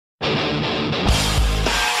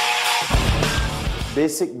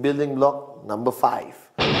Basic building block number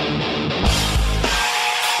 5.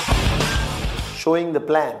 Showing the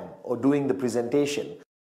plan or doing the presentation.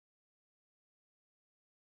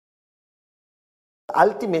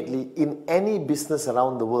 Ultimately, in any business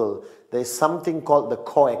around the world, there is something called the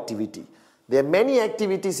core activity. There are many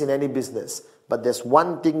activities in any business, but there's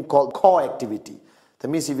one thing called core activity. That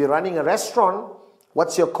means if you're running a restaurant,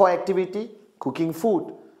 what's your core activity? Cooking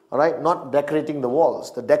food, all right? Not decorating the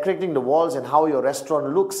walls. The decorating the walls and how your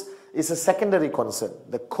restaurant looks is a secondary concern.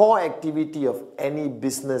 The core activity of any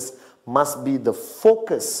business must be the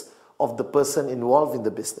focus of the person involved in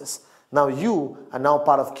the business. Now you are now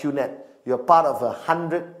part of QNet. You're part of a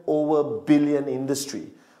 100 billion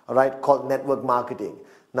industry, all right, called network marketing.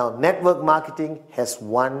 Now, network marketing has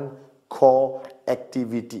one core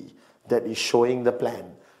activity, that is showing the plan,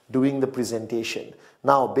 doing the presentation.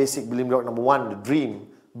 Now, basic building block number 1, the dream.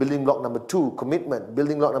 Building block number 2, commitment.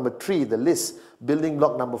 Building block number 3, the list. Building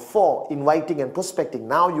block number 4, inviting and prospecting.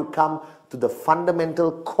 Now you come to the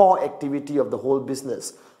fundamental core activity of the whole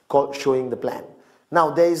business, called showing the plan.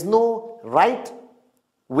 Now, there is no right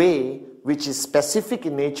way which is specific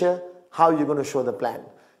in nature how you're going to show the plan.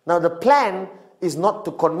 Now, the plan is not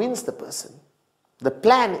to convince the person. The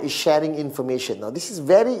plan is sharing information. Now, this is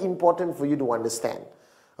very important for you to understand.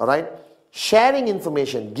 All right? Sharing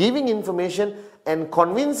information, giving information, and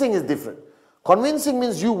convincing is different. Convincing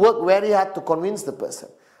means you work very hard to convince the person.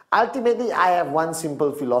 Ultimately, I have one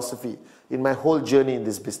simple philosophy in my whole journey in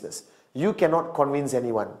this business. You cannot convince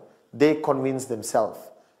anyone. They convince themselves.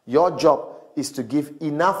 Your job is to give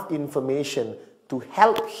enough information to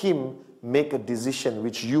help him make a decision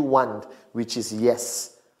which you want, which is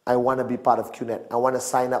yes, I want to be part of QNet. I want to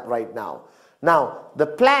sign up right now. Now, the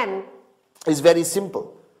plan is very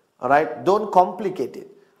simple. All right, don't complicate it.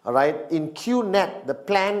 All right, in QNet, the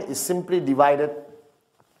plan is simply divided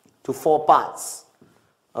to 4 parts.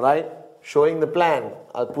 All right, showing the plan,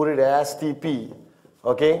 I'll put it as TP.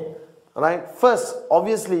 Okay, all right. First,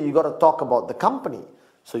 obviously, you got to talk about the company.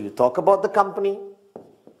 So you talk about the company.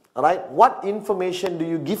 All right, what information do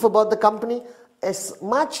you give about the company? As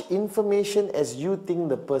much information as you think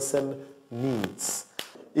the person needs.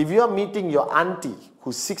 If you are meeting your auntie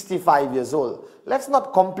who's 65 years old, let's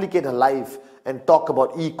not complicate her life and talk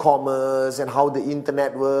about e-commerce and how the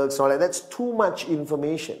internet works and all that. That's too much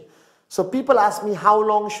information. So people ask me, how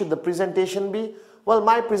long should the presentation be? Well,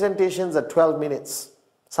 my presentations are 12 minutes,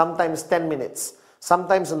 sometimes 10 minutes.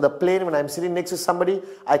 Sometimes on the plane when I'm sitting next to somebody,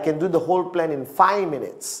 I can do the whole plan in 5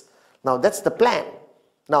 minutes. Now that's the plan.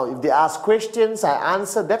 Now if they ask questions, I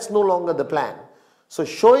answer, that's no longer the plan. So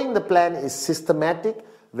showing the plan is systematic,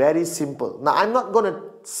 very simple. Now I'm not going to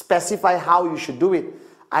specify how you should do it.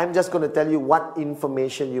 I'm just going to tell you what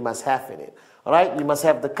information you must have in it. Alright, you must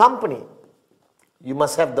have the company. You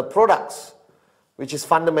must have the products, which is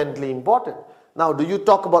fundamentally important. Now do you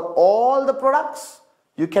talk about all the products?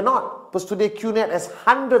 You cannot, because today QNet has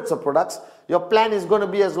hundreds of products. Your plan is going to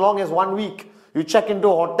be as long as 1 week. You check into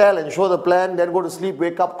a hotel and show the plan, then go to sleep,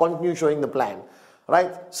 wake up, continue showing the plan.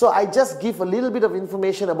 Right? So I just give a little bit of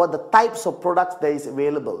information about the types of products that is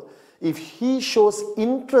available. If he shows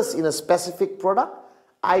interest in a specific product,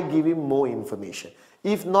 I give him more information.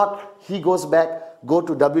 If not, he goes back, go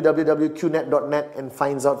to www.qnet.net and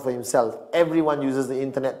finds out for himself. Everyone uses the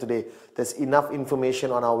internet today. There's enough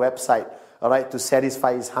information on our website, all right, to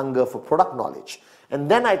satisfy his hunger for product knowledge. And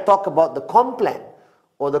then I talk about the comp plan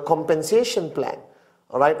or the compensation plan,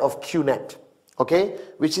 all right, of QNet, okay,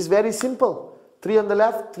 which is very simple. 3 on the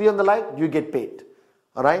left, 3 on the right, you get paid,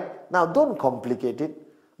 all right. Now don't complicate it.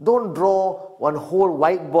 Don't draw one whole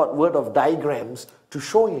whiteboard worth of diagrams to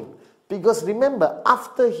show him. Because remember,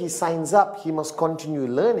 after he signs up, he must continue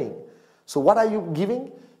learning. So what are you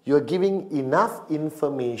giving? You're giving enough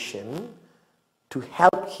information to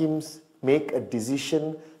help him make a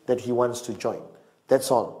decision that he wants to join. That's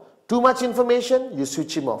all. Too much information, you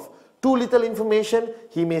switch him off. Too little information,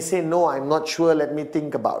 he may say, no, I'm not sure, let me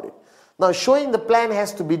think about it. Now, showing the plan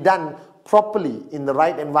has to be done properly in the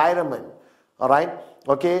right environment. All right?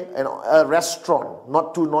 Okay? And a restaurant,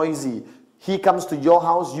 not too noisy. He comes to your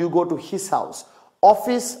house, you go to his house.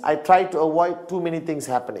 Office, I try to avoid too many things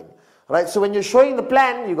happening. Right? So when you're showing the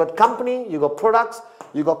plan, you got company, you got products,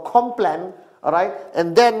 you got comp plan, all right?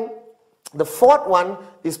 And then the fourth one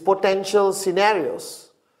is potential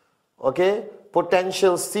scenarios. Okay?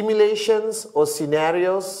 Potential simulations or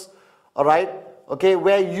scenarios, all right? Okay,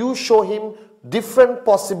 where you show him different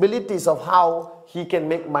possibilities of how he can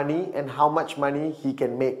make money and how much money he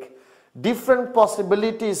can make. Different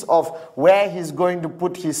possibilities of where he's going to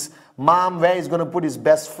put his mom, where he's going to put his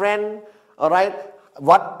best friend, all right?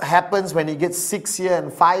 What happens when he gets 6 year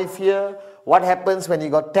and 5 year? What happens when you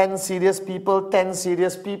got 10 serious people,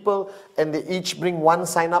 and they each bring one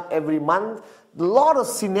sign up every month? A lot of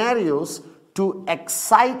scenarios to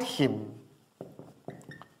excite him,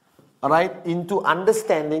 all right, into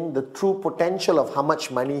understanding the true potential of how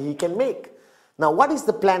much money he can make. Now, what is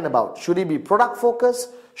the plan about? Should it be product focused?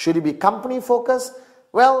 Should it be company focused?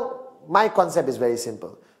 Well, my concept is very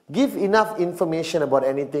simple. Give enough information about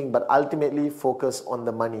anything, but ultimately focus on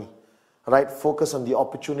the money, right? Focus on the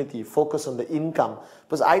opportunity, focus on the income.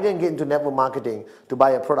 Because I didn't get into network marketing to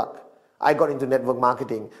buy a product. I got into network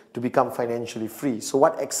marketing to become financially free. So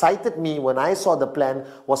what excited me when I saw the plan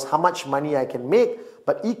was how much money I can make,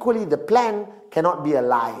 but equally the plan cannot be a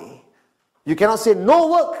lie. You cannot say no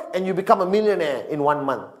work and you become a millionaire in 1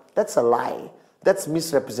 month. That's a lie. That's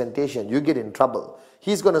misrepresentation. You get in trouble.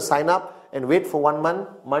 He's going to sign up and wait for 1 month.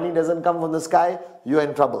 Money doesn't come from the sky. You're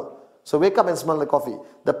in trouble. So wake up and smell the coffee.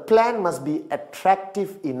 The plan must be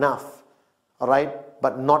attractive enough, all right,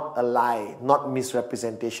 but not a lie, not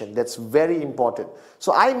misrepresentation. That's very important.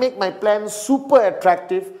 So I make my plan super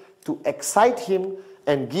attractive to excite him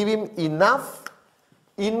and give him enough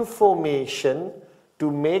information to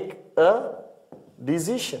make a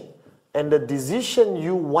decision. And the decision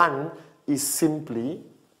you want is simply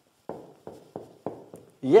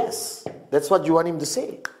yes. That's what you want him to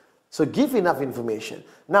say. So give enough information.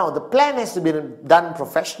 Now the plan has to be done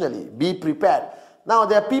professionally. Be prepared. Now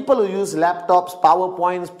there are people who use laptops,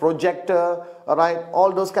 PowerPoints, projector, alright,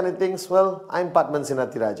 all those kind of things. Well, I'm Pathman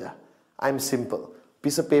Sinatiraja. I'm simple.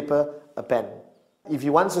 Piece of paper, a pen. If he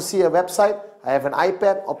wants to see a website, I have an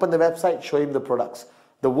iPad, open the website, show him the products.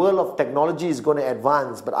 The world of technology is going to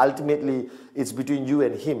advance, but ultimately it's between you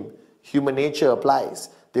and him. Human nature applies.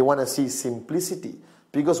 They want to see simplicity.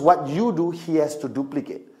 Because what you do, he has to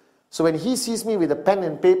duplicate. So when he sees me with a pen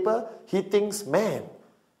and paper, he thinks, man,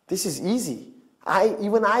 this is easy.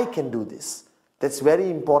 Even I can do this. That's very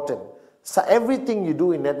important. So everything you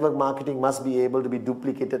do in network marketing must be able to be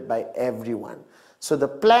duplicated by everyone. So the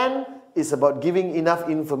plan is about giving enough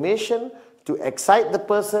information to excite the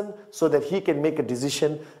person so that he can make a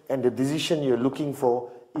decision, and the decision you're looking for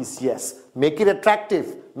is yes. Make it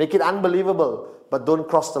attractive, make it unbelievable, but don't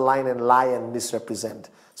cross the line and lie and misrepresent.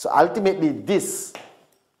 So ultimately this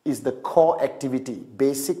is the core activity,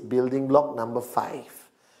 basic building block number 5.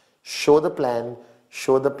 Show the plan,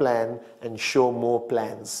 and show more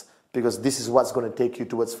plans, because this is what's going to take you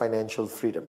towards financial freedom.